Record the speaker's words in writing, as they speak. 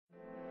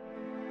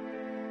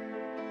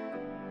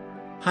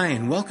Hi,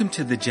 and welcome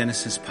to the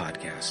Genesis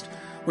Podcast.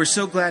 We're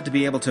so glad to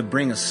be able to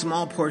bring a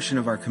small portion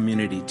of our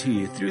community to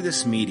you through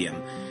this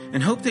medium,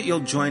 and hope that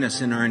you'll join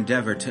us in our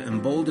endeavor to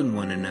embolden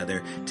one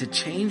another to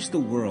change the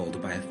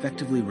world by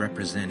effectively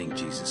representing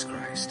Jesus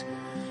Christ.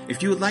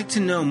 If you would like to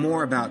know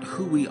more about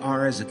who we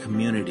are as a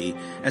community,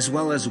 as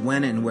well as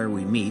when and where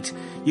we meet,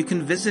 you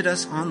can visit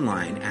us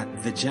online at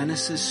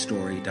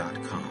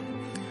thegenesisstory.com.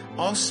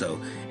 Also,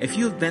 if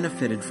you have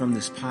benefited from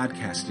this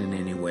podcast in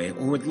any way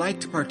or would like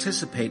to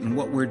participate in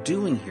what we're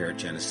doing here at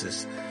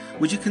Genesis,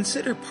 would you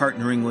consider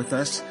partnering with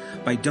us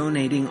by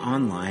donating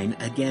online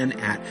again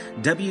at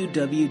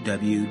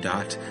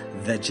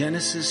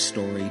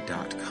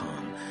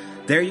www.thegenesisstory.com.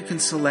 There you can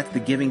select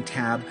the giving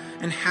tab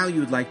and how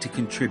you would like to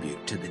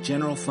contribute to the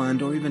general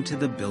fund or even to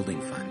the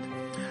building fund.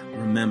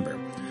 Remember,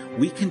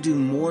 we can do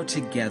more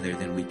together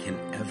than we can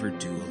ever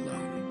do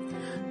alone.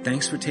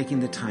 Thanks for taking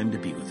the time to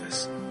be with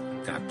us.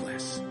 God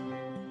bless.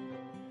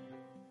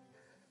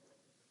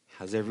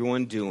 How's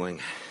everyone doing?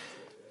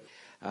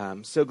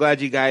 I'm so glad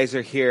you guys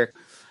are here.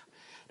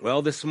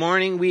 Well, this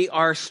morning we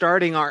are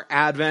starting our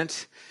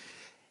Advent.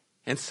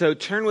 And so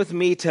turn with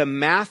me to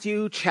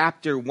Matthew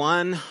chapter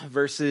 1,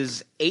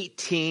 verses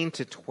 18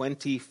 to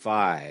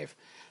 25.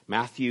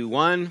 Matthew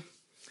 1,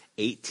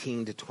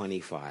 18 to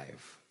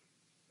 25.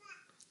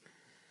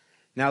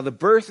 Now the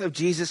birth of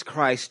Jesus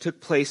Christ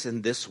took place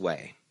in this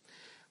way.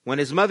 When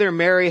his mother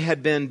Mary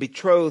had been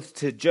betrothed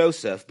to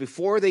Joseph,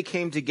 before they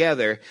came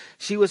together,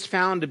 she was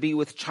found to be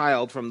with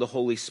child from the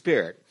Holy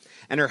Spirit.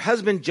 And her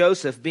husband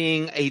Joseph,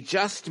 being a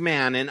just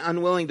man and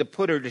unwilling to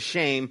put her to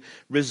shame,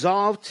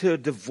 resolved to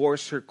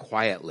divorce her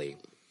quietly.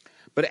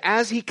 But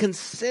as he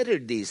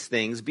considered these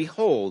things,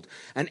 behold,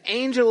 an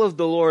angel of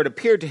the Lord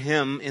appeared to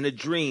him in a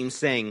dream,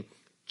 saying,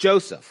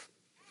 Joseph,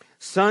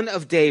 son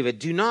of David,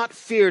 do not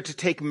fear to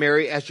take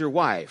Mary as your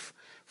wife,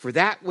 for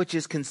that which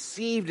is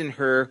conceived in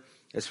her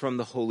is from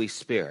the Holy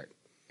Spirit.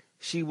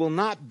 She will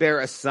not bear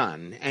a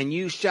son, and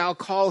you shall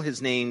call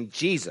his name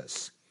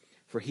Jesus,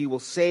 for he will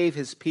save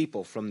his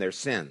people from their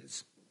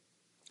sins.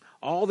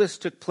 All this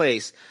took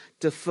place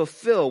to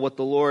fulfill what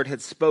the Lord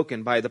had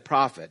spoken by the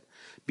prophet.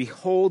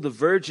 Behold, the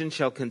virgin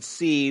shall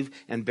conceive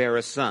and bear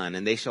a son,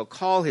 and they shall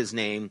call his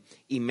name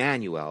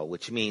Emmanuel,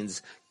 which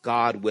means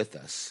God with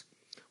us.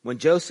 When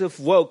Joseph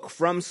woke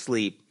from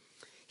sleep,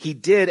 he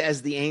did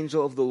as the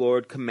angel of the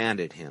Lord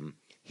commanded him.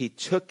 He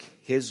took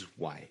his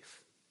wife.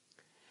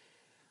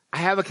 I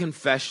have a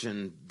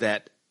confession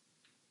that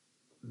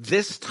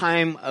this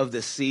time of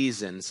the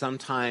season,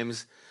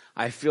 sometimes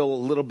I feel a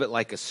little bit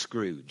like a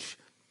Scrooge,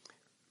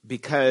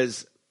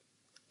 because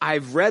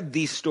I've read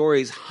these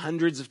stories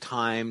hundreds of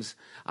times.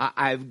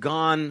 I've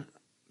gone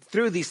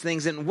through these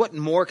things, and what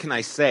more can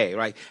I say,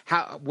 right?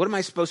 What am I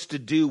supposed to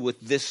do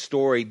with this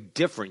story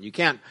different? You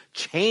can't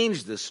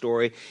change the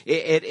story.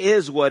 It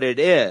is what it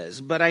is.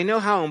 But I know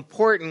how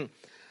important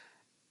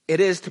it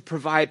is to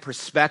provide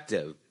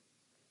perspective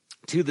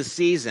to the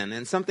season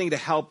and something to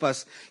help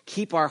us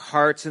keep our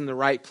hearts in the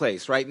right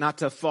place, right? Not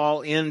to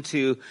fall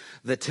into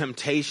the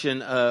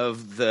temptation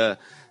of the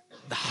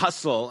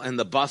hustle and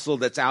the bustle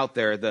that's out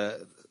there,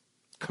 the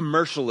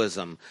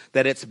commercialism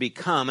that it's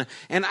become.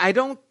 And I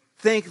don't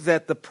think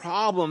that the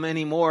problem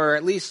anymore,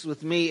 at least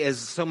with me, is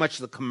so much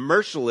the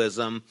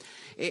commercialism.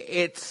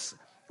 It's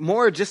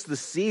more just the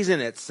season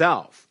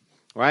itself,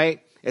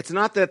 right? It's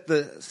not that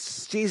the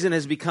season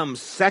has become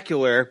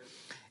secular.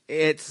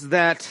 It's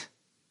that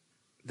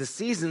the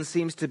season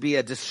seems to be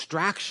a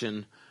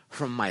distraction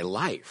from my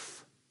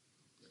life,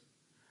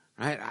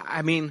 right?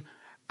 I mean,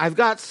 I've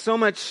got so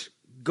much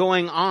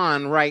going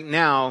on right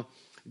now.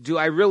 Do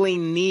I really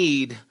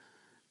need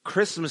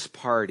Christmas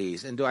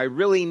parties? And do I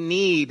really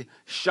need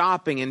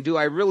shopping? And do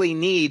I really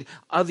need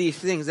other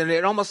things? And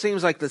it almost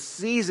seems like the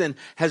season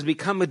has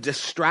become a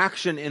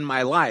distraction in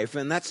my life.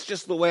 And that's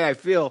just the way I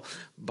feel.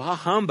 Bah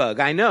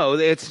humbug. I know.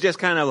 It's just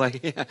kind of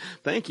like, yeah,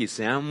 thank you,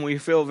 Sam. We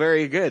feel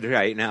very good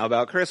right now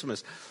about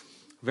Christmas.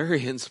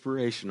 Very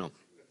inspirational.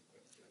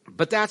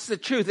 But that's the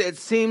truth. It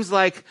seems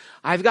like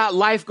I've got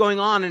life going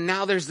on, and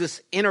now there's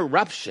this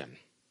interruption.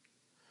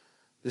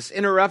 This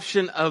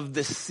interruption of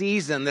the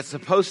season that's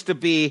supposed to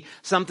be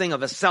something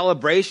of a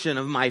celebration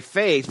of my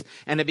faith,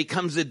 and it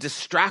becomes a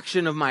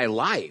distraction of my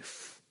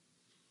life.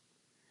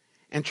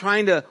 And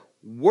trying to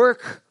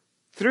work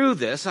through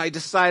this, I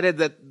decided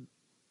that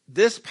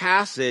this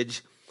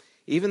passage,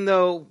 even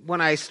though when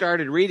I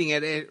started reading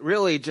it, it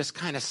really just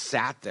kind of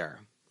sat there.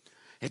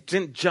 It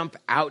didn't jump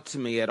out to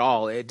me at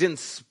all. It didn't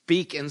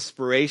speak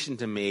inspiration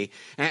to me.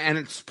 And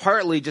it's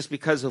partly just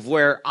because of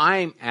where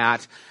I'm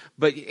at.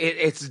 But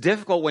it's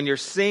difficult when you're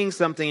seeing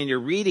something and you're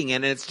reading it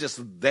and it's just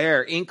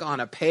there, ink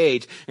on a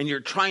page, and you're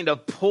trying to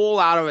pull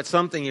out of it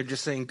something. You're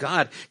just saying,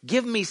 God,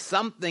 give me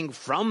something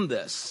from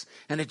this.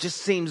 And it just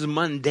seems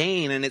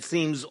mundane and it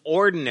seems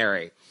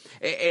ordinary.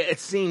 It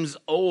seems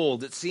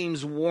old. It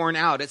seems worn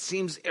out. It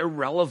seems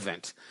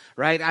irrelevant,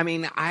 right? I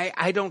mean,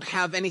 I don't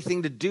have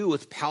anything to do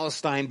with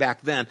Palestine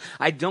back then.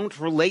 I don't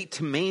relate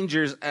to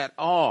mangers at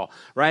all,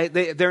 right?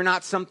 They're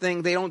not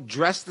something, they don't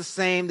dress the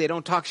same. They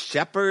don't talk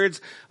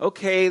shepherds.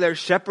 Okay, there's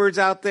shepherds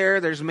out there.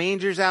 There's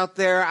mangers out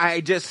there.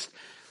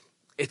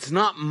 It's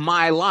not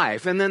my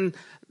life. And then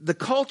the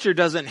culture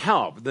doesn't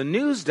help. The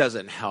news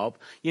doesn't help.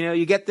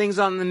 You get things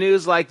on the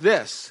news like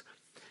this.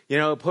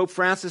 Pope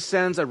Francis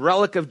sends a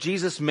relic of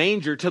Jesus'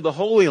 manger to the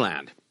Holy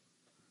Land.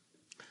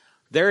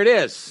 There it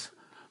is.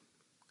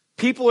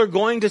 People are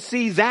going to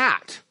see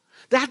that.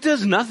 That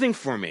does nothing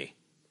for me.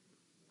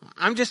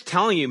 I'm just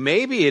telling you,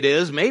 maybe it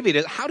is, maybe it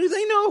is. How do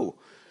they know?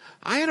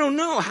 I don't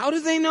know. How do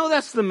they know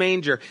that's the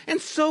manger?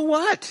 And so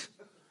what?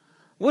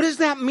 What does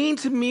that mean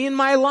to me in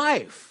my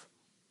life?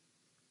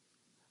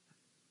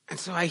 And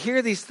so I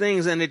hear these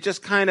things and it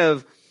just kind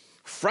of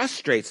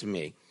frustrates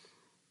me.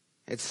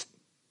 It's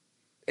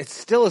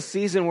still a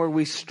season where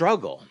we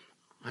struggle.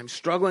 I'm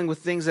struggling with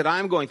things that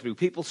I'm going through.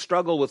 People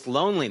struggle with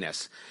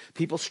loneliness.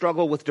 People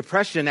struggle with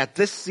depression at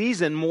this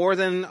season more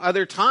than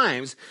other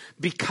times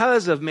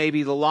because of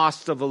maybe the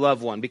loss of a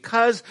loved one,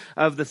 because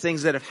of the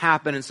things that have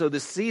happened. And so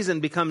this season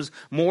becomes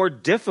more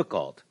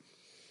difficult.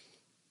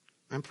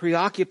 I'm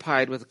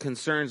preoccupied with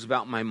concerns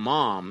about my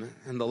mom,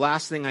 and the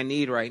last thing I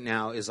need right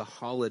now is a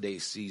holiday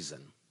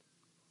season.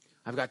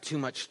 I've got too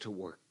much to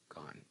work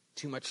on,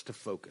 too much to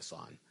focus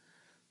on,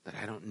 that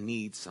I don't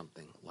need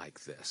something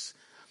like this.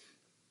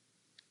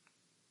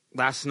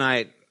 Last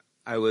night,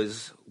 I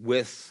was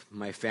with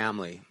my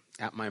family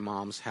at my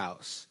mom's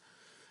house.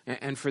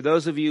 And for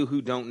those of you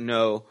who don't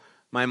know,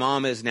 my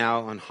mom is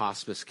now on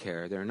hospice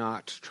care. They're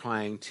not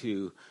trying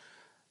to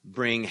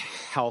bring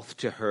health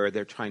to her.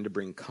 They're trying to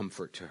bring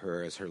comfort to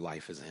her as her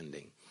life is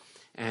ending.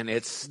 And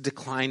it's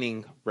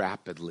declining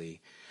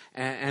rapidly.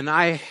 And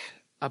I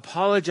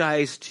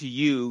apologize to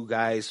you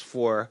guys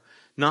for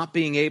not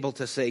being able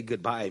to say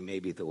goodbye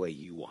maybe the way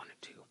you wanted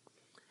to.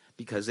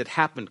 Because it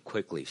happened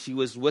quickly. She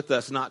was with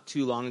us not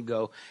too long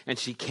ago, and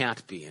she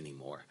can't be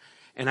anymore.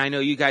 And I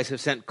know you guys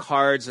have sent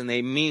cards, and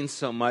they mean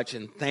so much,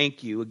 and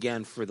thank you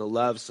again for the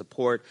love,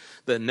 support,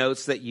 the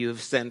notes that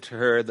you've sent to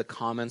her, the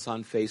comments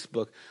on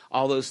Facebook,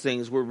 all those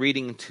things. We're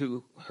reading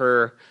to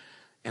her,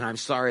 and I'm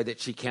sorry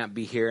that she can't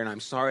be here, and I'm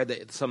sorry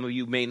that some of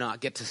you may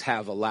not get to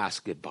have a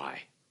last goodbye.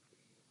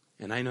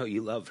 And I know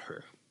you love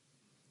her,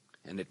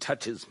 and it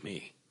touches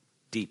me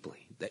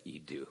deeply that you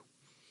do.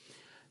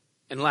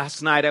 And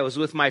last night I was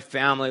with my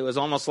family. It was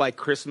almost like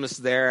Christmas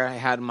there. I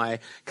had my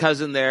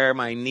cousin there,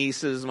 my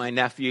nieces, my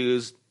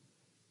nephews.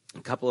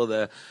 A couple of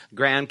the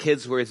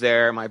grandkids were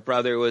there. My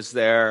brother was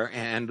there.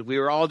 And we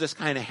were all just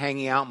kind of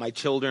hanging out. My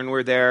children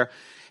were there.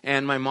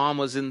 And my mom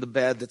was in the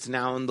bed that's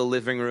now in the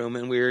living room.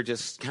 And we were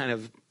just kind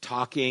of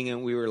talking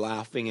and we were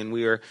laughing and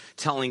we were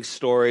telling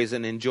stories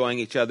and enjoying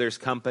each other's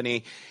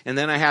company. And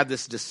then I had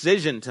this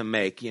decision to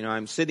make.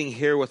 I'm sitting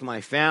here with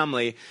my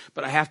family,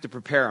 but I have to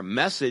prepare a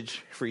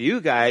message for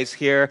you guys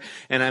here.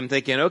 And I'm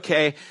thinking,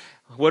 okay,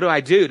 what do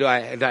I do? Do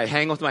I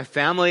hang with my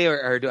family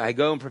or do I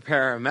go and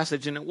prepare a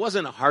message? And it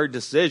wasn't a hard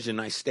decision.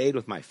 I stayed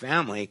with my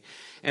family.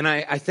 And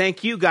I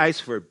thank you guys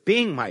for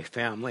being my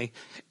family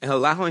and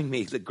allowing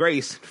me the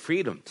grace and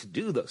freedom to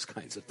do those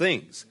kinds of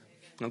things.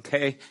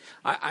 Okay?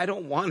 I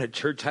don't want a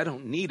church. I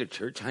don't need a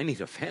church. I need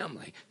a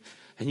family.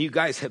 And you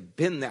guys have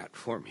been that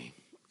for me.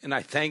 And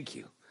I thank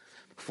you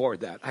for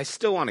that. I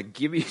still want to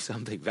give you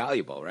something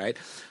valuable, right?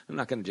 I'm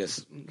not going to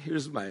just,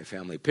 here's my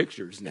family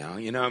pictures now,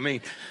 you know what I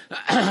mean?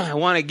 I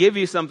want to give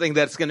you something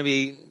that's going to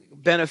be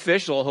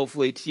beneficial,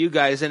 hopefully, to you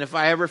guys. And if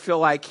I ever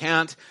feel I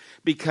can't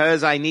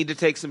because I need to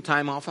take some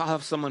time off, I'll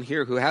have someone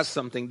here who has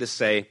something to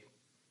say,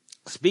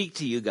 speak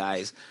to you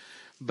guys.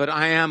 But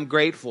I am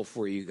grateful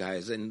for you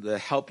guys and the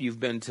help you've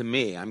been to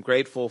me. I'm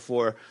grateful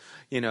for,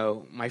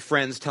 my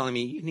friends telling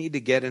me, you need to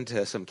get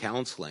into some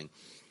counseling.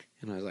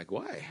 And I was like,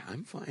 why?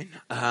 I'm fine.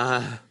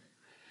 And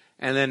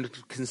then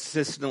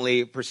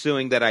consistently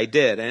pursuing that I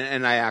did.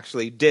 And I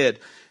actually did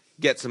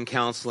get some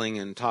counseling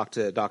and talk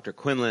to Dr.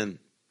 Quinlan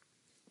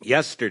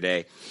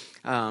yesterday.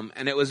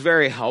 And it was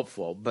very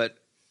helpful. But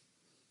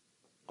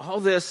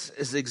all this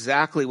is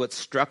exactly what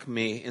struck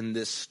me in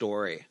this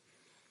story.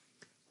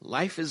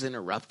 Life is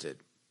interrupted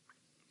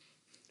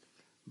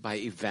by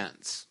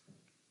events,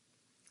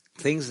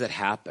 things that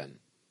happen.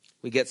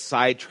 We get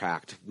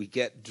sidetracked, we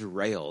get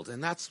derailed.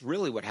 And that's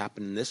really what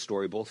happened in this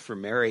story, both for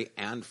Mary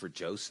and for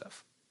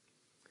Joseph.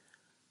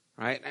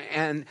 Right?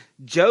 And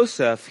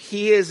Joseph,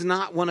 he is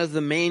not one of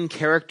the main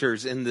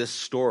characters in this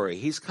story.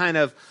 He's kind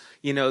of,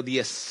 the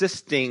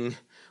assisting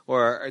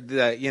or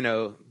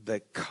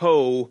the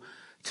co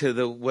to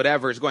the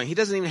whatever is going. He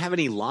doesn't even have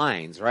any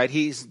lines, right?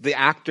 He's the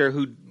actor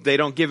who they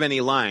don't give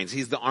any lines.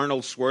 He's the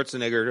Arnold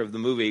Schwarzenegger of the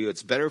movie.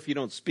 It's better if you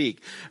don't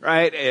speak,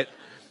 right?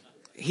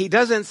 He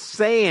doesn't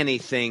say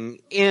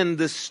anything in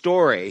the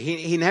story.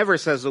 He never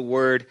says a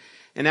word.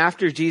 And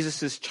after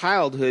Jesus'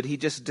 childhood, he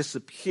just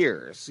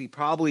disappears. He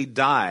probably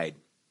died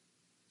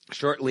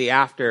shortly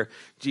after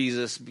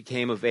Jesus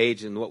became of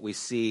age in what we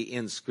see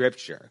in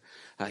Scripture.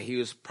 He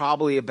was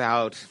probably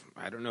about,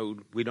 I don't know,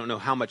 we don't know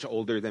how much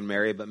older than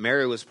Mary, but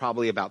Mary was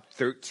probably about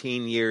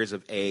 13 years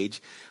of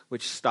age,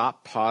 which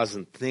stop, pause,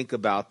 and think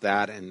about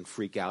that and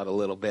freak out a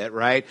little bit,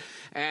 right?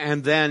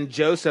 And then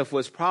Joseph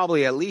was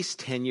probably at least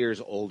 10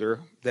 years older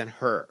than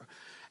her.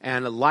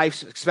 And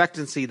life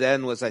expectancy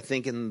then was, I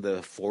think, in the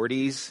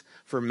 40s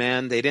for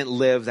men. They didn't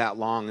live that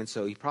long, and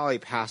so he probably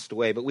passed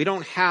away. But we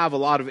don't have a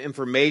lot of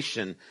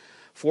information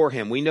for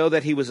him. We know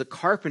that he was a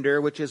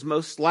carpenter, which is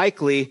most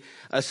likely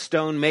a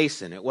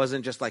stonemason. It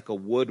wasn't just like a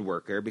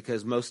woodworker,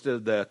 because most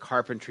of the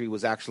carpentry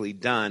was actually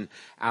done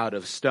out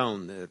of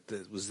stone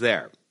that was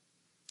there.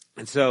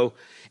 And so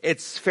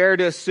it's fair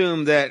to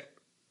assume that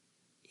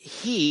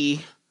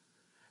he,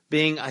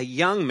 being a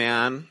young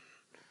man,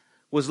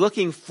 was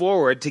looking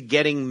forward to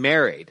getting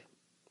married.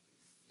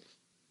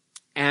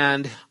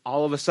 And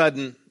all of a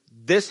sudden,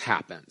 this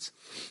happens.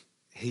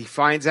 He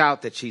finds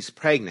out that she's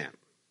pregnant.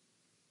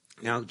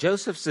 Now,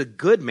 Joseph's a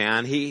good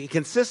man. He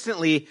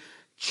consistently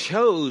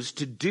chose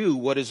to do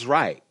what is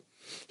right.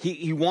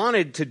 He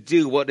wanted to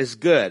do what is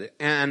good.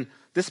 And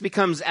this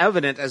becomes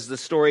evident as the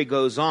story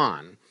goes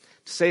on.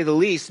 To say the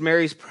least,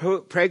 Mary's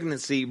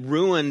pregnancy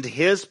ruined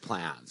his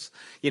plans.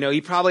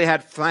 He probably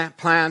had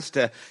plans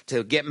to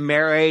get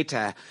married,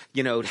 to,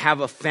 have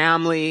a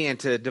family and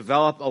to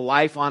develop a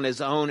life on his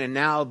own. And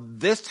now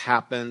this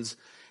happens,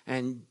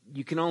 and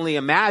you can only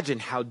imagine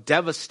how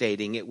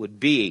devastating it would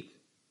be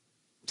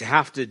to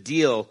have to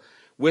deal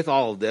with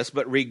all of this.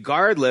 But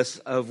regardless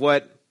of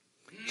what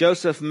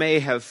Joseph may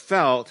have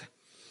felt,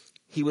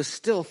 he was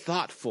still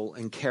thoughtful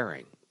and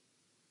caring.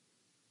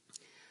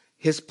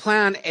 His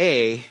plan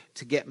A,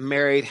 to get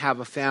married, have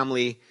a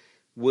family,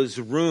 was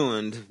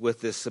ruined with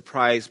this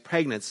surprise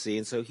pregnancy.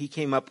 And so he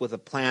came up with a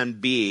plan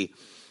B,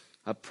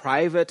 a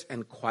private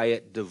and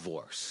quiet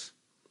divorce.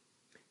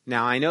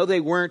 Now, I know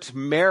they weren't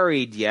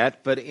married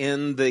yet, but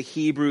in the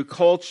Hebrew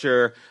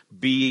culture,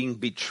 being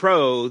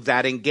betrothed,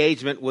 that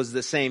engagement was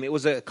the same. It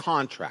was a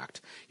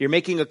contract. You're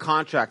making a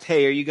contract.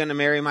 Hey, are you going to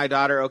marry my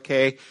daughter?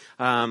 Okay,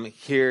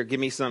 here, give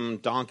me some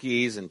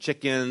donkeys and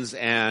chickens,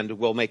 and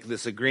we'll make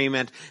this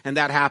agreement. And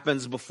that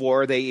happens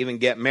before they even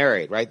get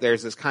married, right?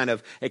 There's this kind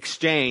of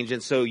exchange,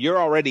 and so you're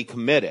already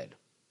committed.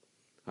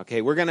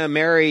 Okay, we're going to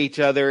marry each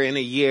other in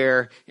a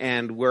year,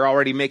 and we're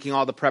already making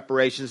all the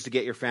preparations to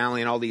get your family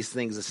and all these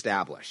things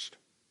established.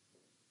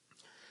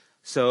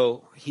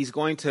 So he's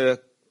going to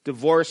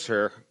divorce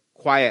her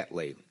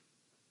quietly.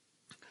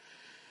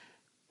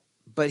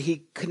 But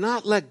he could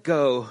not let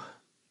go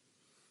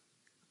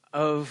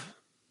of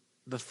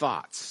the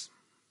thoughts.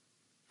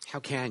 How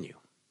can you?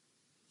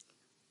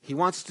 He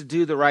wants to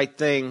do the right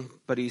thing,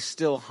 but he's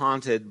still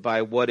haunted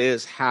by what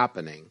is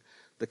happening.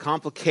 The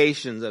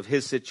complications of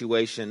his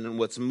situation and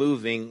what's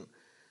moving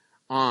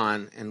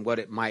on and what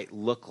it might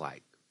look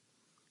like.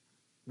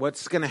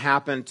 What's going to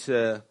happen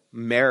to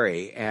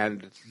Mary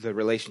and the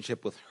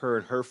relationship with her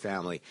and her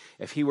family?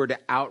 If he were to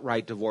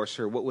outright divorce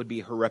her, what would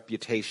be her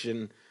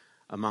reputation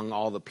among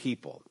all the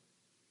people?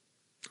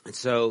 And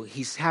so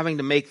he's having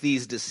to make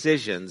these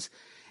decisions.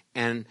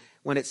 And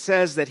when it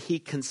says that he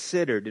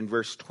considered in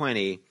verse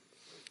 20,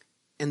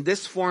 in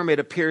this form, it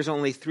appears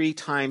only 3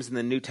 times in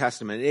the New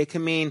Testament. It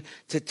can mean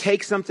to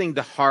take something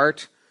to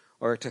heart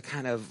or to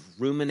kind of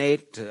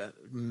ruminate, to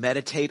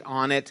meditate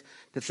on it,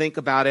 to think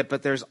about it.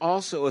 But there's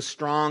also a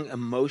strong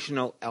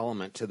emotional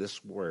element to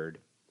this word.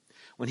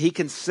 When he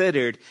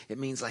considered, it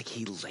means like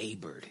he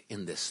labored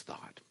in this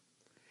thought.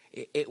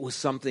 It was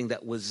something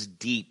that was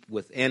deep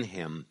within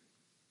him,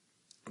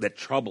 that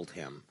troubled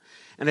him.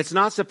 And it's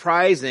not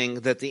surprising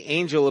that the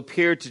angel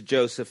appeared to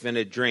Joseph in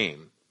a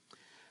dream.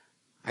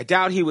 I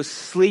doubt he was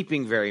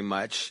sleeping very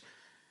much,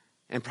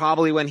 and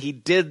probably when he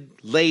did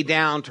lay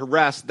down to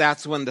rest,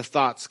 that's when the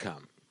thoughts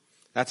come.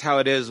 That's how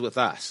it is with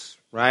us,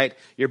 right?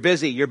 You're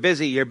busy.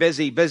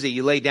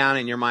 You lay down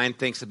and your mind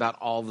thinks about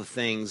all the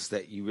things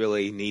that you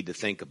really need to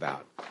think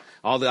about.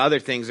 All the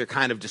other things are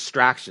kind of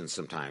distractions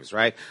sometimes,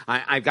 right?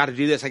 I've got to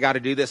do this, I got to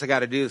do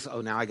this.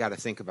 Oh, now I got to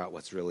think about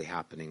what's really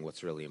happening,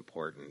 what's really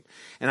important.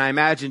 And I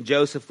imagine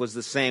Joseph was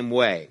the same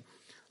way.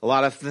 A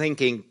lot of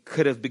thinking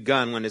could have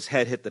begun when his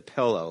head hit the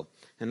pillow.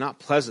 And not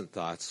pleasant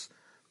thoughts.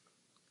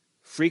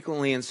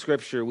 Frequently in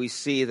Scripture, we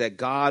see that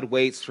God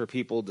waits for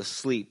people to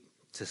sleep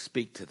to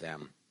speak to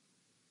them.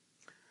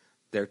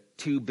 They're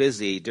too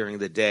busy during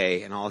the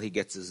day, and all he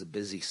gets is a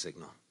busy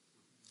signal.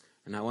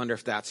 And I wonder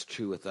if that's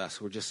true with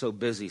us. We're just so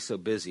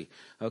busy.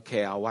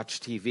 Okay, I'll watch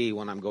TV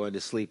when I'm going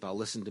to sleep. I'll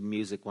listen to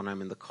music when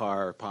I'm in the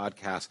car or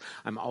podcast.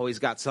 I'm always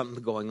got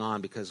something going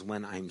on, because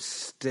when I'm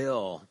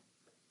still,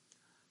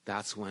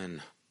 that's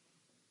when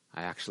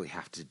I actually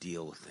have to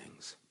deal with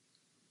things.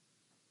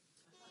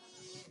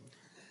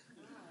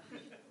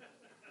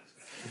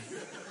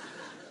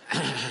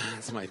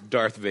 That's my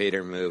Darth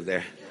Vader move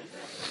there.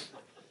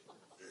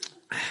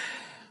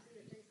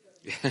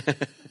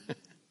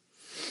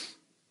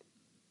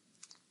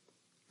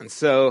 And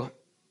so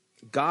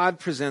God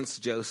presents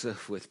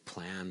Joseph with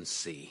plan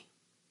C.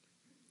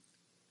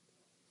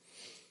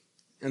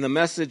 And the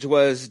message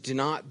was, do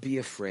not be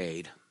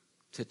afraid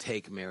to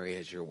take Mary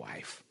as your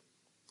wife.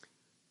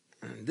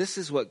 this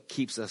is what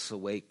keeps us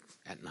awake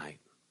at night.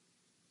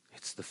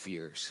 It's the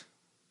fears,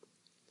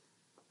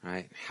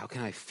 right? How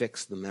can I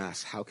fix the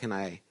mess? How can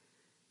I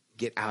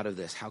get out of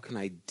this? How can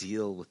I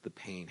deal with the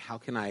pain? How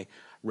can I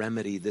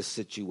remedy this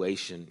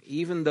situation?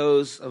 Even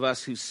those of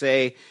us who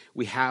say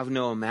we have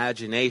no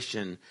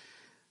imagination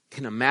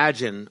can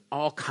imagine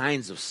all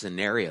kinds of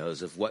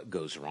scenarios of what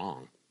goes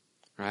wrong,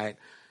 right?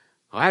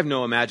 I have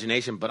no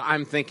imagination, but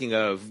I'm thinking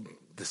of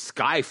the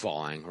sky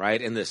falling,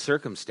 right, in this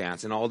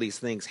circumstance and all these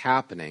things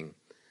happening.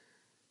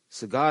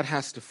 So God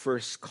has to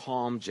first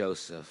calm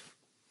Joseph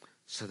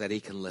so that he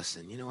can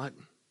listen. You know what?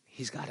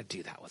 He's got to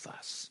do that with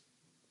us.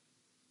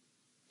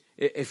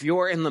 If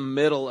you're in the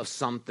middle of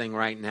something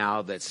right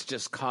now that's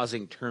just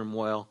causing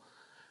turmoil,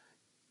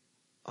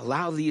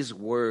 allow these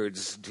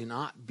words, do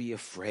not be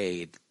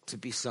afraid, to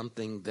be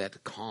something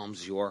that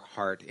calms your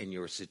heart in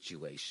your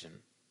situation.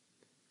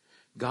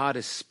 God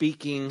is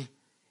speaking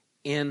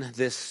in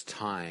this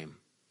time,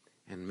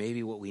 and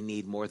maybe what we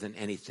need more than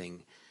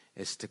anything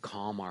is to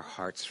calm our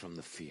hearts from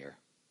the fear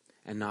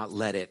and not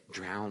let it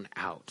drown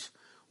out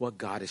what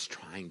God is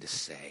trying to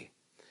say.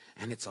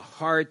 And it's a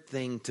hard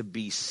thing to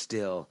be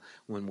still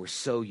when we're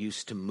so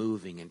used to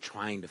moving and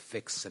trying to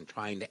fix and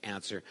trying to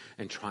answer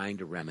and trying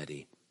to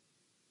remedy.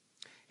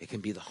 It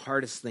can be the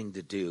hardest thing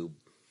to do,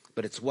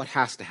 but it's what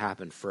has to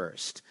happen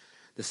first.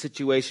 The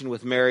situation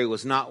with Mary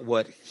was not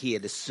what he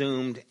had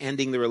assumed.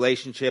 Ending the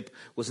relationship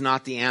was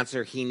not the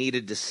answer. He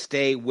needed to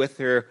stay with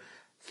her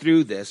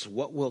through this.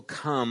 What will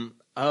come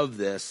of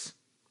this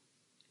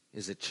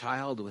is a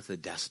child with a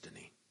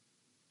destiny.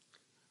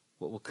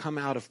 What will come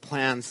out of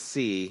Plan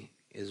C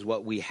is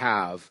what we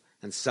have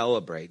and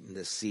celebrate in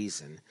this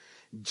season.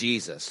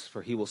 Jesus,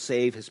 for he will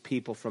save his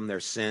people from their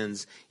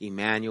sins.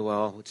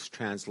 Emmanuel, which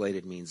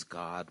translated means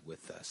God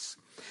with us.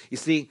 You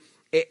see,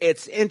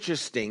 it's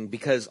interesting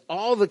because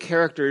all the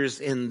characters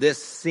in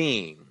this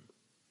scene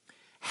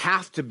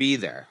have to be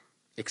there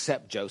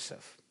except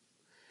Joseph.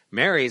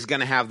 Mary's going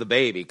to have the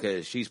baby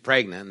because she's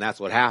pregnant, and that's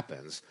what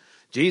happens.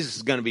 Jesus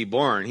is going to be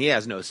born. He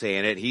has no say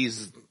in it.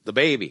 He's the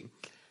baby.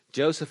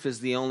 Joseph is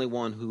the only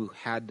one who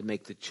had to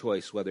make the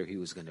choice whether he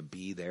was going to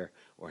be there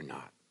or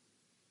not.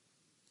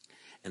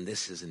 And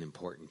this is an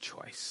important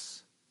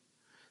choice.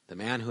 The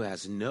man who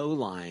has no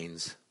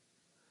lines,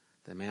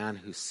 the man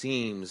who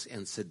seems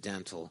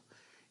incidental,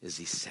 is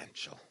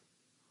essential.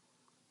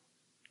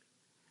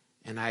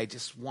 And I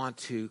just want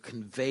to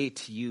convey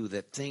to you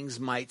that things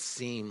might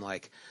seem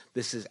like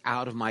this is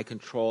out of my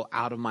control,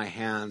 out of my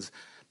hands.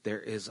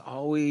 There is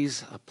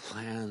always a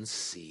plan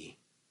C.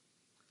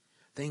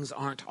 Things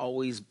aren't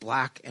always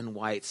black and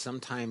white.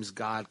 Sometimes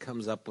God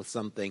comes up with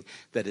something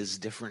that is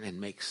different and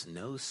makes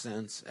no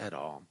sense at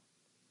all.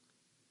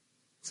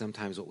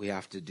 Sometimes what we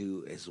have to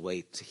do is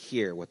wait to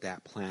hear what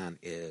that plan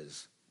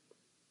is.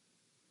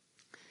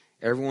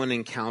 Everyone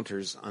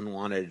encounters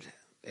unwanted,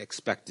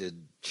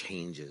 expected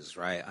changes,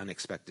 right?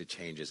 Unexpected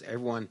changes.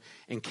 Everyone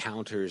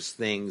encounters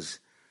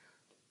things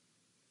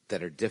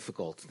that are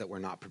difficult, that we're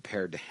not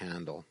prepared to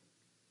handle.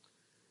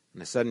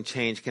 And a sudden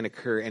change can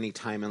occur any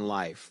time in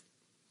life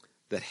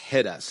that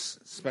hit us,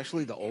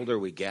 especially the older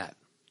we get.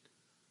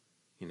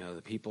 You know,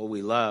 the people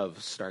we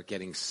love start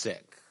getting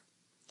sick.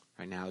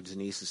 Right now,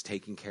 Denise is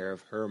taking care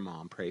of her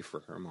mom. Pray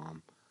for her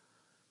mom.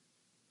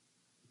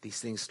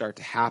 These things start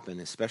to happen,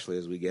 especially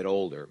as we get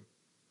older.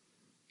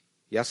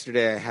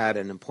 Yesterday, I had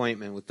an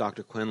appointment with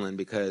Dr. Quinlan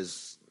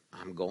because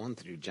I'm going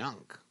through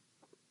junk.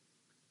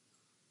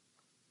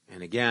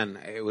 And again,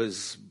 it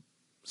was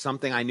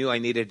something I knew I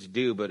needed to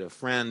do, but a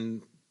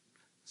friend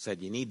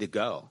said, you need to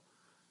go.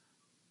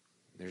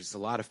 There's a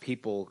lot of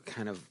people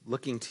kind of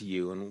looking to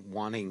you and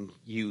wanting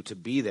you to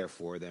be there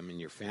for them and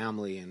your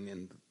family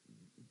and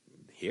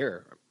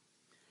here.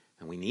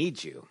 And we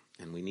need you,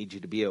 and we need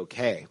you to be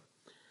okay.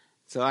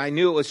 So I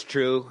knew it was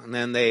true, and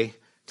then they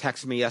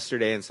texted me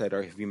yesterday and said,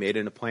 have you made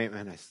an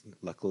appointment?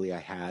 Luckily I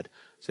had.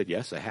 I said,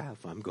 yes, I have.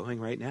 I'm going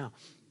right now.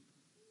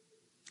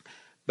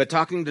 But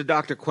talking to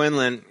Dr.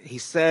 Quinlan, he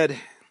said,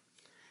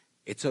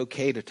 it's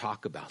okay to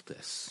talk about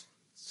this.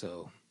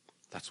 So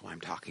that's why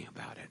I'm talking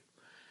about it.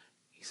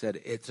 He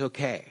said, it's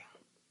okay.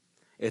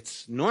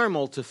 It's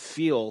normal to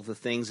feel the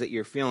things that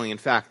you're feeling. In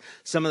fact,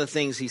 some of the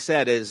things he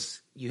said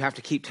is you have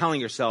to keep telling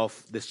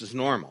yourself this is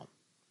normal.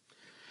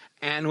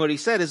 And what he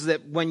said is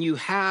that when you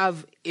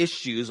have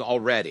issues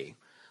already,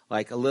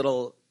 like a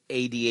little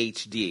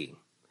ADHD,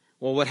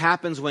 well, what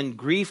happens when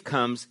grief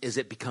comes is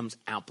it becomes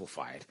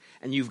amplified.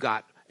 And you've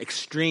got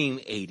extreme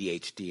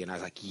ADHD. And I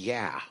was like,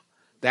 yeah.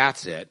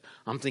 That's it.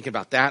 I'm thinking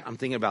about that. I'm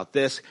thinking about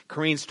this.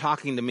 Corinne's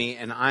talking to me,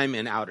 and I'm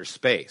in outer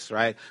space,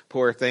 right?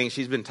 Poor thing.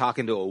 She's been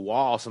talking to a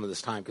wall some of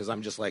this time because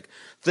I'm just like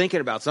thinking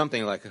about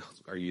something like,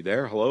 are you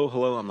there? Hello,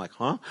 hello. I'm like,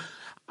 huh?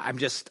 I'm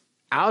just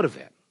out of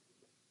it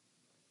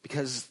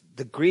because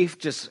the grief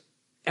just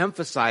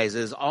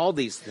emphasizes all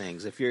these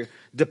things. If you're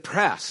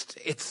depressed,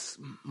 it's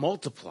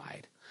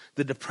multiplied.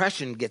 The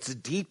depression gets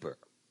deeper.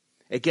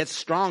 It gets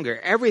stronger.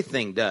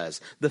 Everything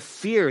does. The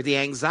fear, the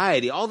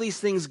anxiety, all these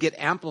things get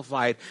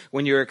amplified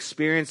when you're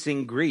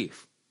experiencing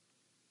grief.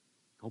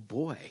 Oh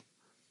boy,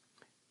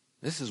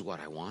 this is what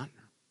I want.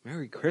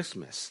 Merry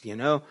Christmas.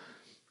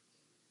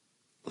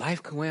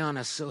 Life can weigh on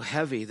us so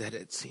heavy that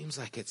it seems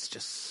like it's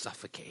just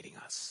suffocating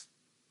us.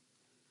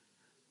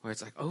 Where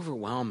it's like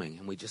overwhelming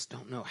and we just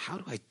don't know, how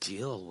do I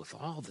deal with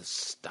all this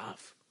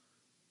stuff?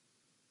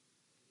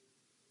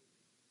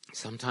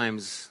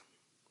 Sometimes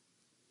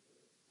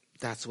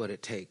that's what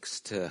it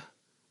takes to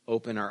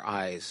open our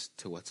eyes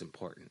to what's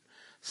important.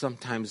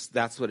 Sometimes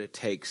that's what it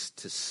takes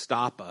to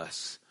stop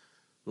us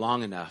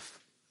long enough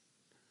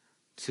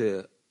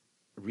to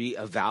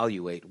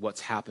reevaluate what's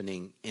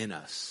happening in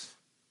us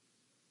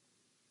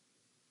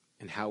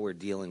and how we're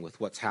dealing with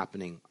what's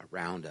happening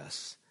around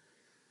us.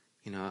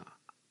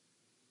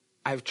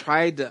 I've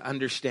tried to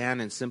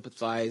understand and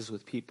sympathize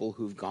with people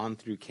who've gone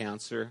through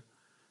cancer,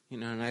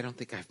 and I don't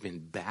think I've been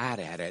bad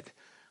at it,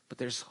 but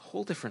there's a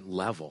whole different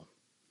level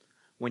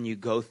when you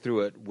go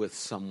through it with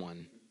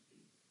someone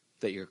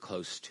that you're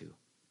close to.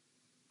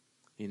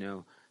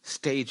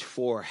 Stage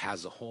 4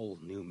 has a whole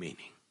new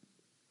meaning.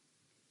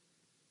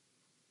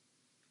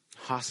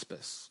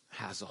 Hospice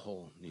has a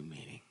whole new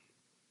meaning.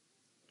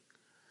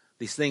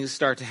 These things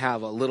start to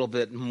have a little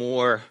bit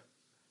more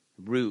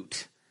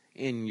root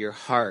in your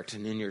heart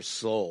and in your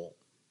soul.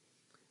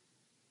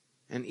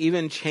 And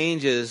even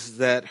changes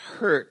that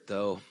hurt,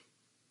 though,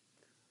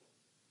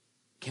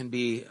 can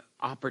be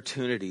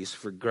opportunities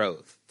for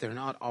growth. They're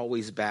not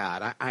always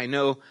bad. I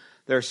know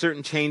there are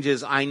certain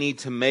changes I need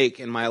to make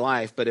in my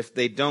life, but if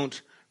they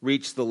don't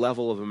reach the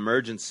level of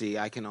emergency,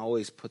 I can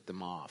always put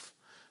them off.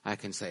 I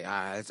can say,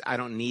 I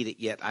don't need it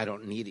yet, I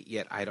don't need it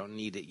yet, I don't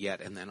need it yet,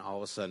 and then all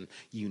of a sudden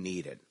you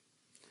need it.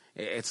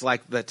 It's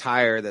like the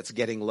tire that's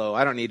getting low.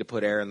 I don't need to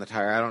put air in the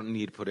tire. I don't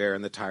need to put air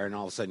in the tire. And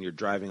all of a sudden you're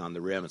driving on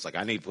the rim. It's like,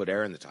 I need to put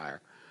air in the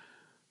tire.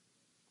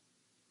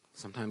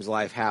 Sometimes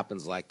life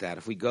happens like that.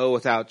 If we go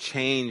without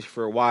change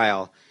for a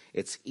while,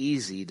 it's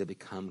easy to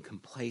become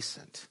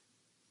complacent.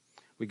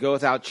 We go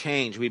without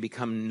change. We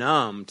become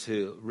numb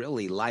to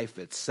really life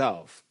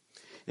itself.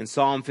 In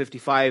Psalm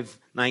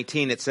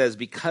 55:19, it says,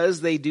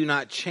 because they do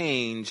not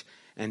change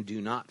and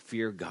do not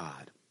fear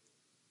God.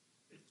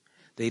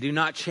 They do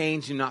not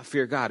change, do not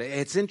fear God.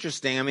 It's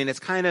interesting. It's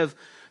kind of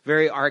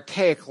very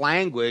archaic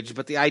language,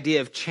 but the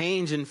idea of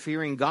change and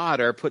fearing God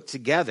are put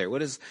together. What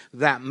does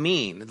that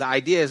mean? The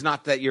idea is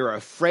not that you're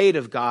afraid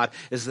of God,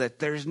 is that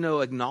there's no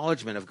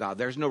acknowledgement of God.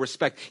 There's no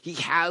respect. He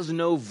has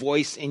no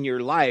voice in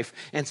your life,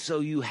 and so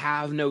you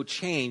have no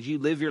change. You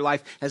live your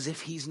life as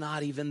if he's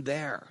not even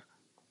there.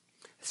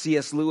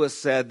 C.S. Lewis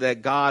said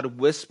that God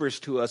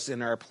whispers to us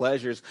in our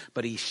pleasures,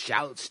 but he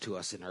shouts to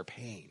us in our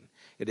pain.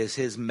 It is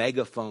his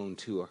megaphone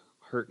to a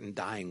hurt and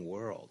dying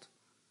world.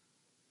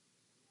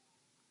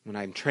 When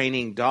I'm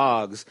training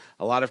dogs,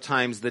 a lot of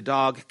times the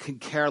dog can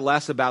care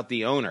less about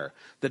the owner.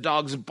 The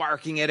dog's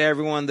barking at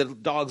everyone. The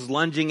dog's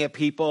lunging at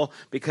people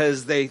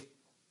because they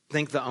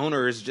think the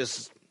owner is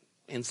just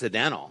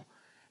incidental.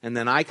 And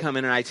then I come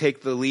in and I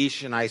take the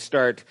leash and I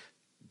start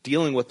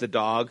dealing with the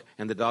dog,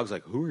 and the dog's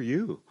like, who are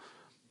you?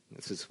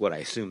 This is what I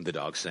assume the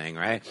dog's saying,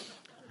 right?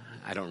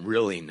 I don't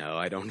really know.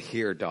 I don't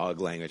hear dog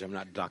language. I'm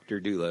not Dr.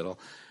 Doolittle.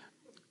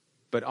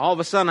 But all of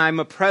a sudden, I'm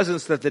a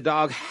presence that the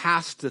dog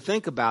has to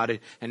think about it,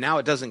 and now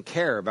it doesn't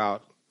care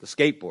about the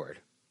skateboard.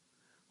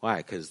 Why?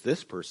 Because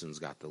this person's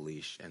got the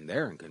leash, and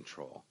they're in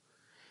control.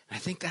 And I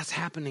think that's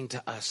happening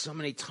to us so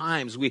many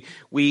times.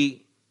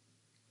 We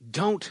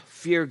don't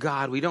fear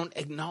God. We don't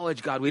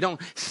acknowledge God. We don't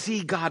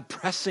see God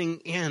pressing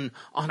in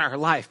on our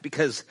life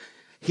because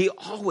he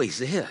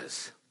always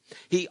is.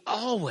 He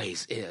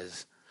always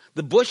is.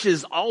 The bush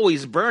is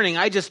always burning.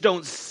 I just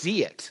don't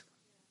see it.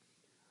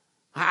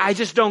 I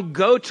just don't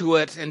go to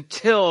it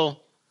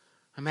until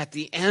I'm at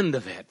the end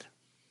of it.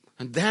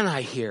 And then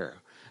I hear,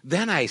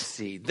 then I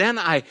see, then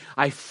I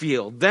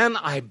feel, then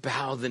I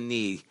bow the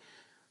knee.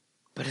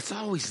 But it's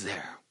always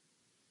there.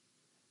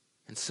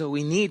 And so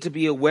we need to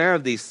be aware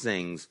of these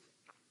things.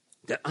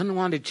 That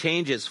unwanted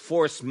changes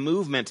force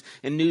movement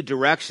in new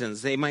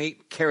directions. They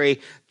might carry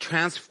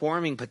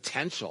transforming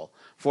potential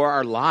for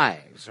our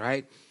lives,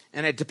 right?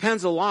 And it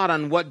depends a lot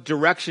on what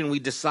direction we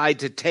decide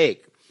to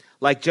take.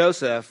 Like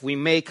Joseph, we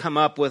may come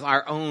up with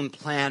our own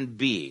plan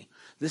B.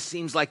 This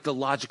seems like the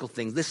logical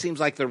thing. This seems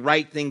like the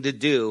right thing to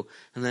do.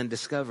 And then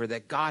discover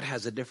that God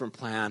has a different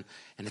plan,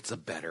 and it's a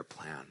better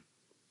plan.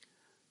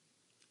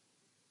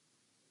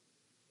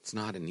 It's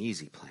not an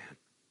easy plan,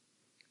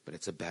 but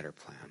it's a better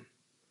plan.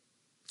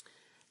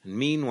 And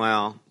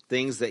meanwhile,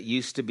 things that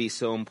used to be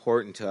so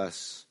important to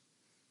us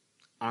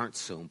aren't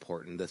so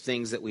important. The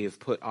things that we have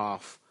put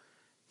off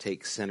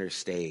take center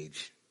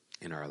stage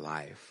in our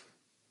life.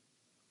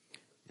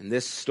 In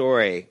this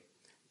story,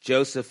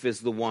 Joseph is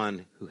the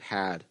one who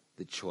had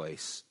the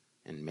choice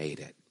and made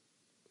it.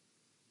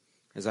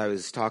 As I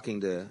was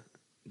talking to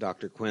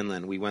Dr.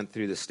 Quinlan, we went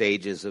through the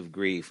stages of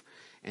grief,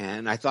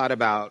 and I thought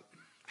about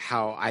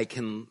how I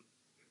can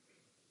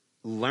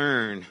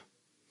learn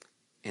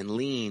and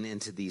lean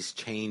into these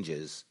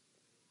changes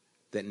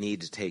that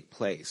need to take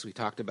place. We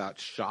talked about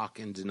shock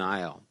and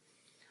denial,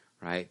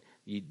 right?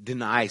 You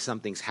deny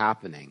something's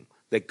happening,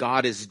 that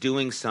God is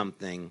doing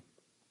something.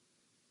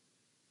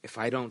 If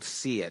I don't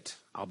see it,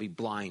 I'll be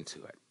blind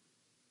to it.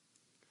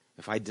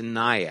 If I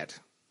deny it,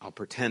 I'll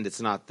pretend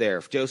it's not there.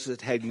 If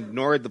Joseph had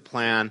ignored the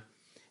plan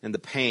and the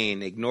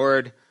pain,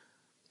 ignored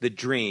the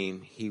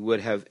dream, he would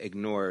have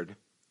ignored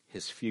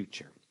his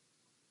future.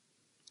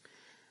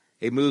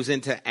 It moves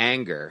into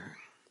anger.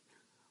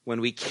 When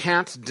we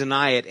can't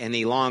deny it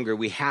any longer,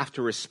 we have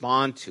to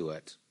respond to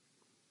it,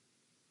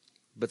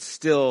 but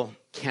still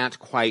can't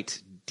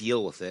quite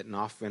deal with it. And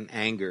often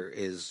anger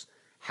is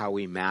how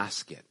we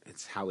mask it.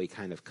 It's how we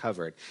kind of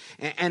cover it.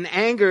 And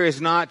anger is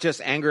not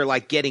just anger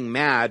like getting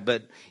mad,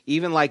 but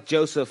even like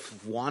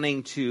Joseph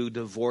wanting to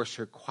divorce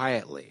her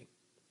quietly.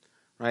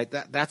 Right?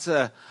 That's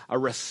a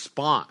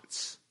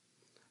response.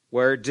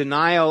 Where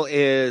denial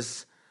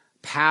is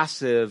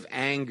passive,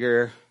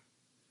 anger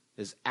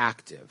is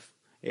active.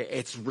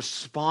 It's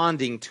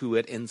responding to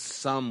it in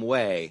some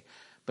way,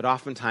 but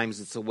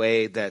oftentimes it's a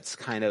way that's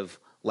kind of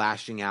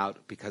lashing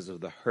out because of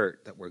the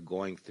hurt that we're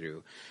going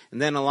through.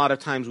 And then a lot of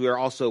times we are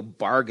also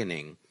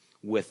bargaining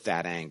with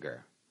that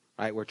anger,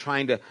 right? We're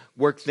trying to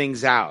work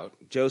things out.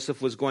 Joseph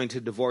was going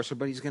to divorce her,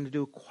 but he's going to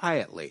do it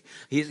quietly.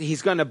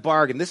 He's going to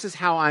bargain. This is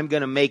how I'm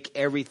going to make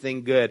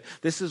everything good.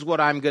 This is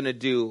what I'm going to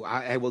do.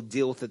 I will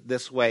deal with it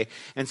this way.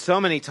 And so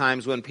many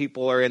times when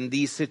people are in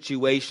these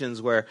situations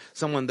where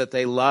someone that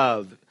they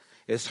love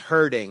is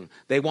hurting,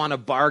 they want to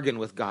bargain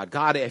with God.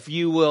 God, if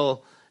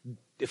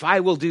I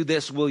will do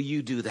this, will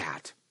you do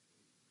that?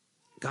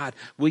 God,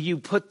 will you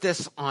put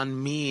this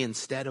on me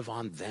instead of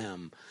on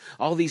them?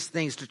 All these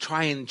things to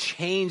try and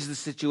change the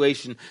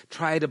situation,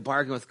 try to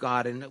bargain with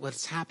God. And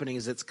what's happening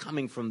is it's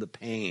coming from the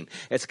pain.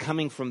 It's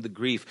coming from the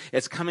grief.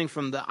 It's coming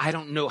from I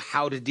don't know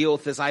how to deal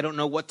with this. I don't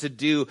know what to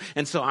do.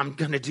 And so I'm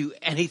going to do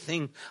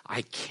anything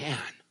I can.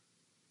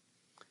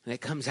 And it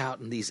comes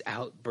out in these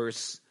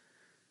outbursts.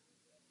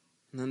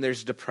 And then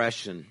there's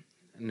depression.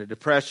 And the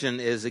depression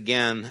is,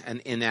 again,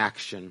 an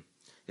inaction.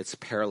 It's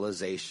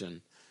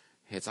paralyzation.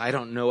 It's I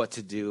don't know what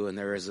to do, and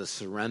there is a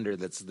surrender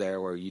that's there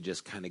where you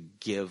just kind of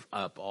give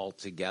up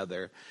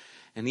altogether.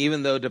 And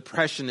even though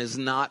depression is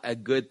not a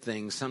good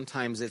thing,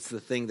 sometimes it's the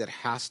thing that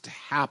has to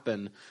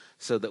happen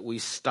so that we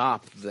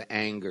stop the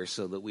anger,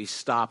 so that we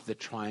stop the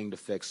trying to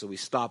fix, so we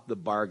stop the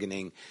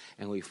bargaining,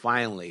 and we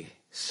finally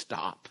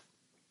stop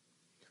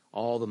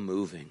all the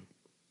moving.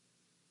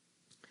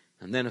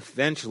 And then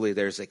eventually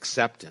there's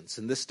acceptance.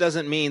 And this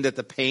doesn't mean that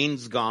the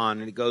pain's gone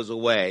and it goes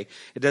away.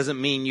 It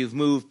doesn't mean you've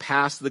moved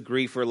past the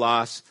grief or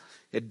loss.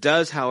 It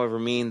does, however,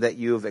 mean that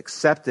you've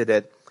accepted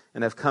it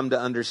and have come to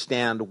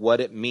understand what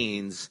it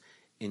means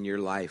in your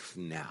life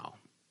now.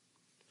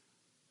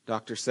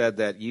 Doctor said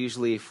that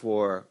usually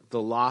for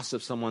the loss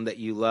of someone that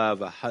you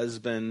love, a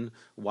husband,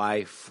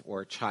 wife,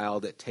 or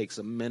child, it takes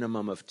a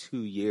minimum of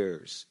 2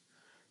 years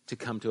to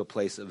come to a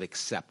place of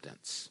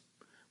acceptance,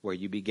 where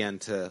you begin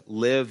to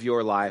live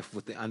your life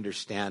with the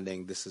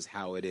understanding this is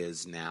how it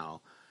is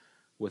now.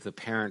 With a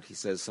parent, he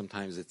says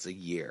sometimes it's a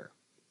year.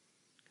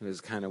 It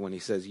was kind of when he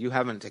says, you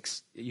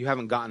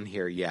haven't gotten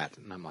here yet.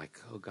 And I'm like,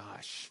 oh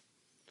gosh,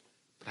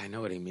 but I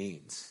know what he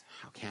means.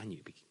 How can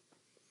you be?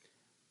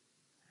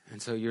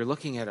 And so you're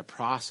looking at a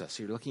process.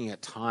 You're looking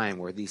at time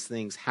where these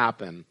things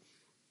happen.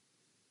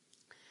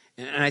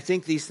 And I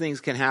think these things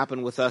can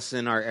happen with us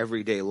in our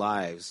everyday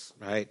lives,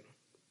 right?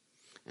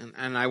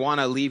 And I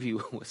want to leave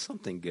you with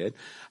something good.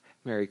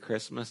 Merry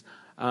Christmas.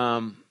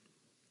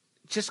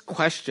 Just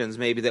questions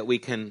maybe that we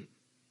can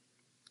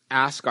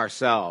ask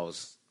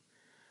ourselves.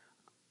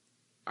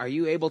 Are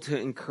you able to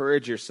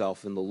encourage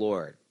yourself in the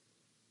Lord?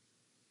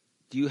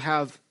 Do you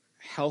have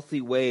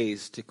healthy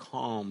ways to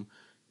calm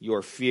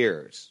your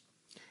fears?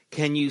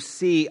 Can you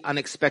see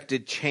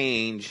unexpected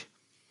change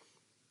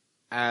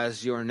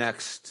as your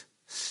next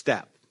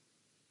step,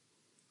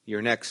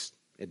 your next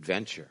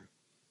adventure?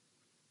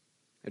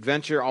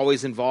 Adventure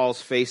always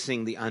involves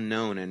facing the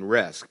unknown and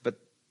risk, but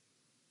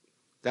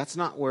that's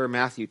not where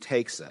Matthew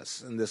takes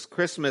us. And this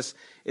Christmas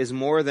is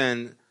more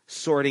than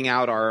sorting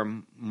out our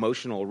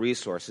emotional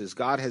resources.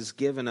 God has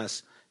given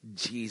us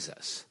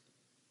Jesus.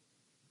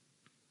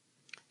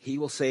 He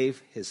will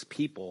save his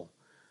people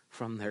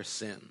from their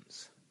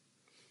sins.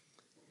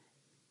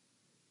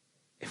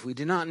 If we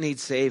did not need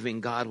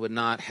saving, God would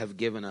not have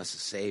given us a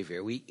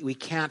Savior. We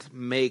can't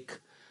make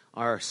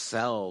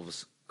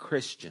ourselves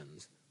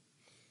Christians.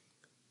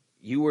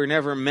 You were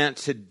never meant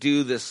to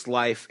do this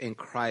life in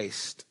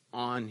Christ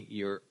on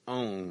your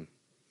own.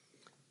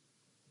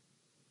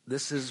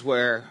 This is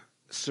where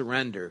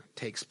surrender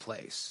takes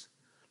place.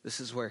 This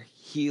is where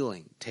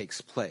healing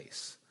takes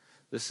place.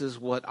 This is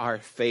what our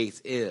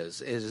faith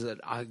is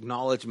an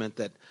acknowledgement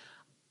that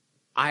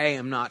I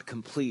am not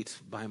complete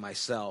by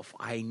myself.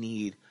 I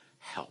need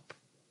help.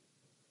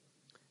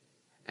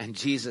 And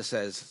Jesus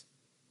says,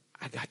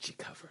 I got you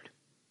covered.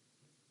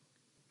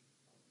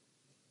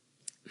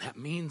 That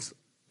means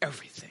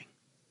everything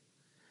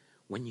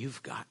when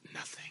you've got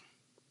nothing.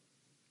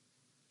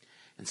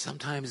 And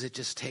sometimes it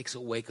just takes a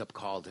wake-up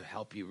call to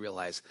help you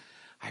realize,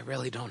 I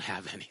really don't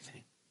have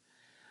anything.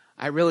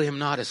 I really am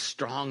not as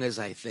strong as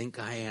I think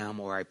I am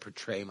or I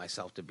portray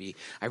myself to be.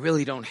 I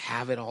really don't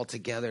have it all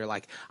together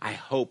like I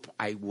hope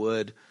I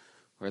would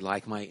or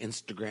like my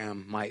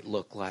Instagram might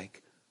look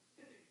like.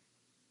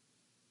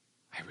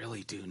 I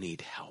really do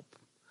need help.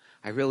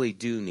 I really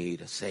do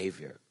need a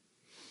Savior.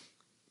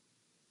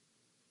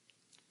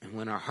 And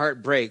when our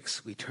heart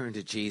breaks, we turn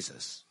to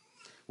Jesus.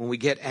 When we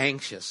get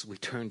anxious, we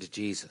turn to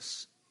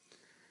Jesus.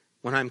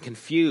 When I'm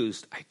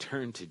confused, I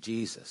turn to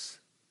Jesus.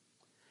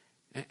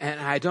 And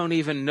I don't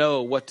even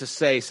know what to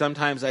say.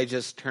 Sometimes I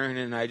just turn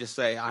and I just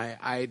say,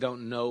 I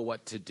don't know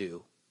what to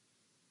do.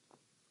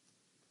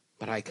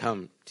 But I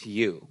come to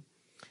you.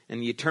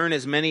 And you turn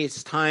as many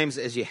times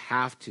as you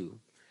have to.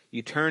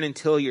 You turn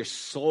until your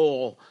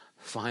soul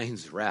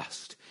finds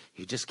rest.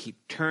 You just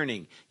keep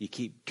turning. You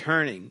keep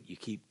turning. You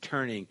keep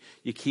turning.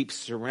 You keep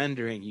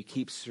surrendering. You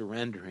keep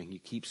surrendering. You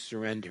keep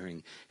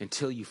surrendering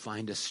until you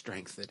find a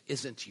strength that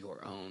isn't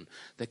your own,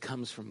 that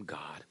comes from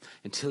God.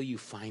 Until you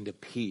find a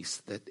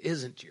peace that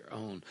isn't your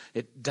own.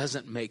 It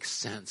doesn't make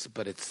sense,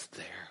 but it's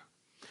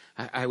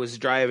there. I was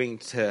driving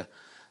to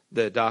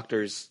the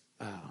doctor's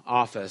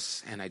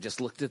office, and I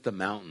just looked at the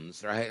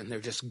mountains, right? And they're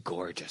just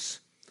gorgeous.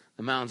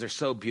 The mountains are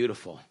so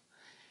beautiful.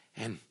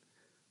 And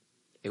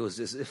it was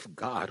as if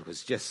God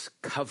was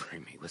just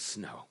covering me with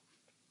snow.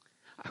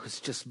 I was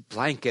just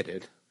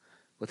blanketed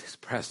with his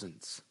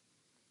presence.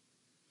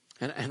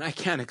 And I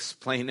can't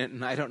explain it,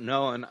 and I don't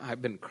know, and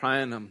I've been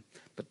crying,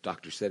 but the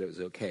doctor said it was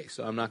okay,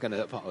 so I'm not going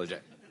to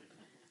apologize.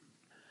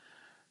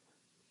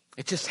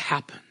 It just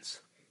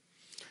happens.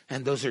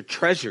 And those are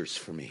treasures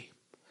for me.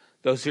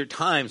 Those are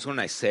times when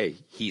I say,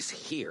 he's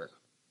here.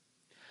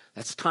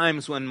 That's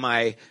times when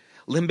my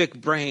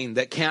limbic brain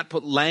that can't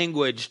put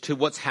language to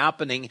what's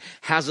happening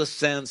has a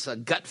sense, a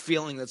gut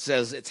feeling that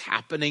says it's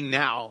happening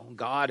now.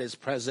 God is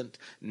present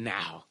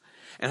now.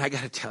 And I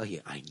got to tell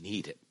you, I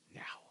need it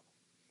now.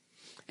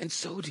 And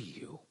so do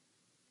you.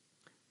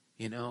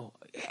 You know,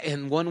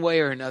 in one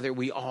way or another,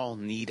 we all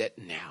need it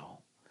now.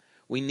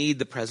 We need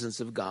the presence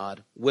of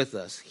God with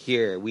us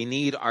here. We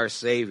need our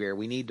Savior.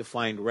 We need to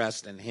find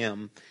rest in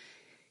him.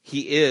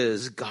 He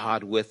is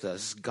God with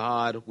us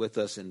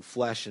in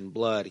flesh and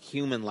blood,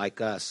 human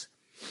like us.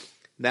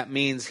 That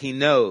means he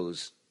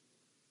knows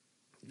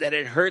that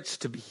it hurts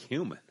to be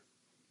human.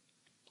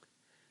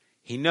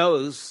 He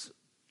knows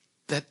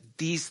that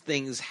these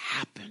things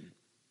happen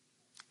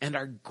and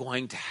are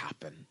going to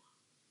happen.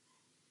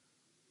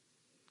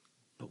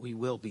 But we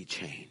will be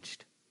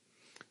changed.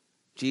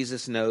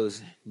 Jesus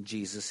knows,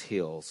 Jesus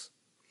heals.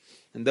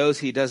 And those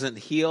he doesn't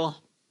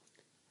heal,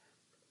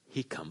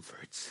 he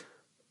comforts.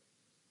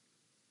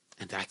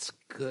 And that's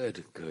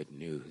good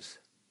news.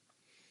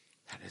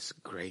 That is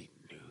great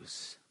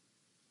news.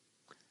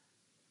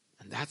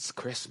 And that's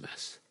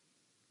Christmas.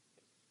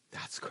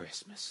 That's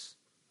Christmas.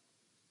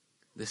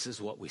 This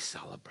is what we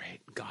celebrate,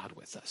 God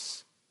with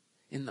us.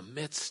 In the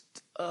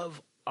midst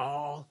of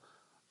all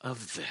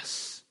of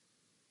this,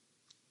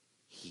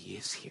 he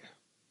is here.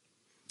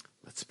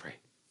 Let's pray.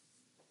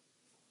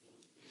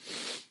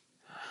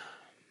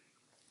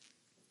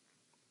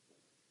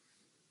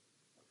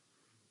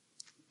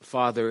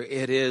 Father,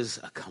 it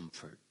is a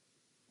comfort.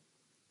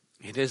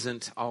 It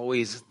isn't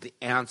always the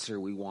answer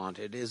we want.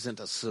 It isn't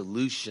a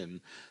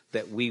solution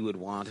that we would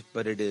want,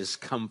 but it is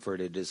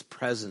comfort. It is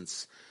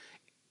presence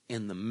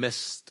in the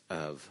midst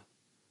of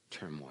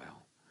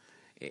turmoil.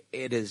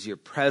 It is your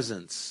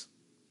presence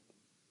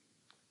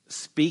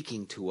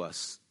speaking to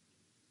us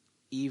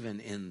even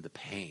in the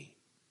pain.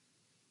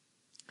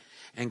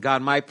 And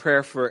God, my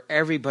prayer for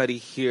everybody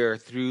here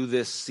through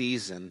this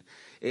season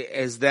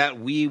is that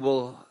we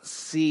will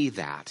see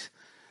that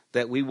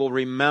we will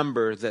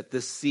remember that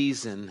this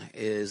season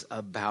is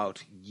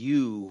about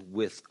you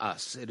with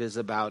us. It is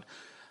about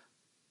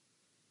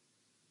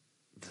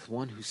the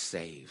one who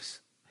saves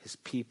his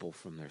people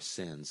from their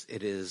sins.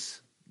 It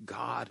is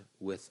God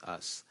with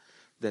us.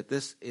 That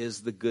this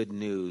is the good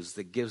news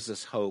that gives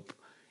us hope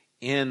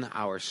in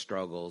our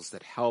struggles,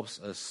 that helps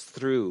us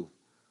through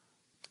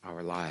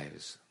our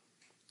lives.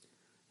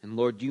 And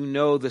Lord, you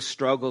know the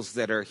struggles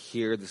that are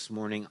here this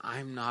morning.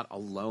 I'm not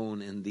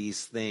alone in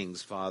these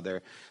things,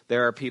 Father.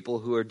 There are people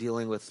who are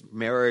dealing with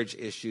marriage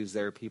issues.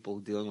 There are people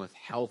dealing with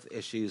health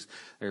issues.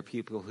 There are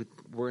people who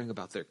are worrying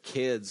about their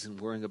kids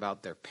and worrying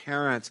about their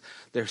parents.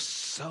 There's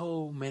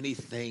so many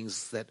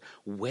things that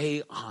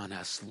weigh on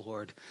us,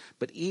 Lord.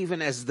 But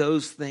even as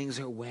those things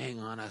are weighing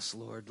on us,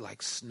 Lord,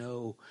 like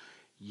snow,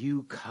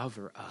 you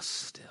cover us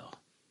still.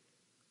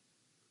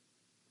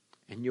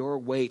 And your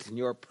weight and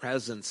your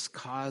presence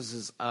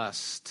causes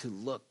us to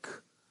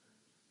look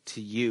to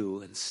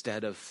you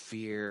instead of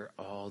fear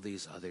all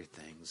these other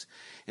things.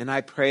 And I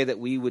pray that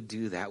we would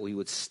do that. We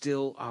would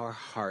still our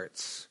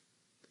hearts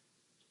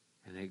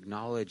and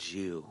acknowledge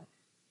you.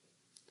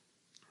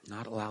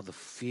 Not allow the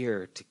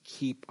fear to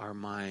keep our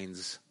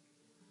minds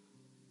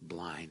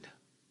blind.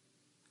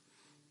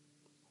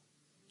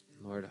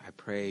 Lord, I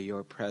pray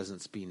your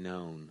presence be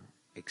known,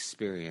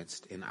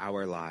 experienced in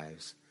our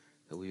lives,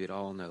 that we would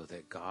all know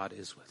that God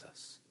is with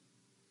us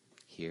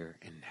here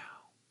and now.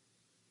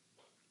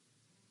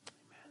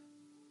 Amen.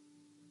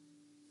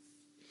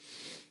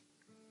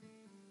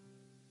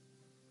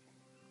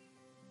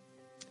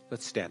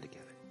 Let's stand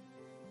together.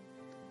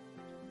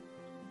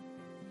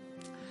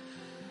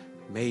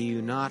 May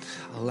you not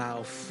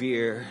allow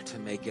fear to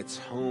make its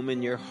home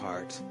in your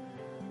heart,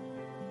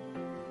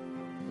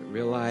 but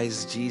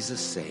realize Jesus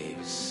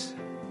saves.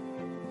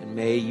 And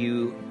may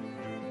you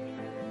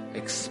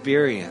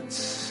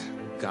experience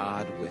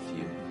God with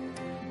you.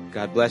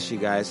 God bless you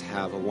guys.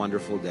 Have a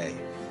wonderful day.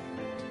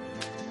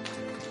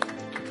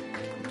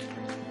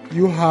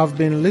 You have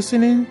been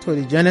listening to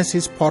the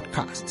Genesis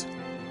podcast.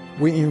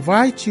 We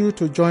invite you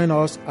to join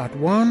us at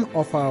one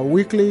of our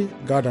weekly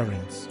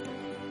gatherings.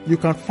 You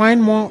can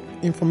find more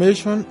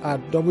information at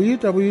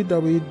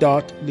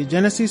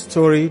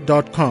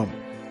www.thegenesisstory.com,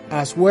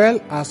 as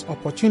well as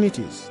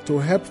opportunities to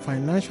help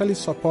financially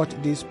support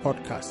this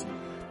podcast.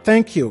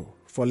 Thank you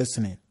for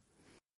listening.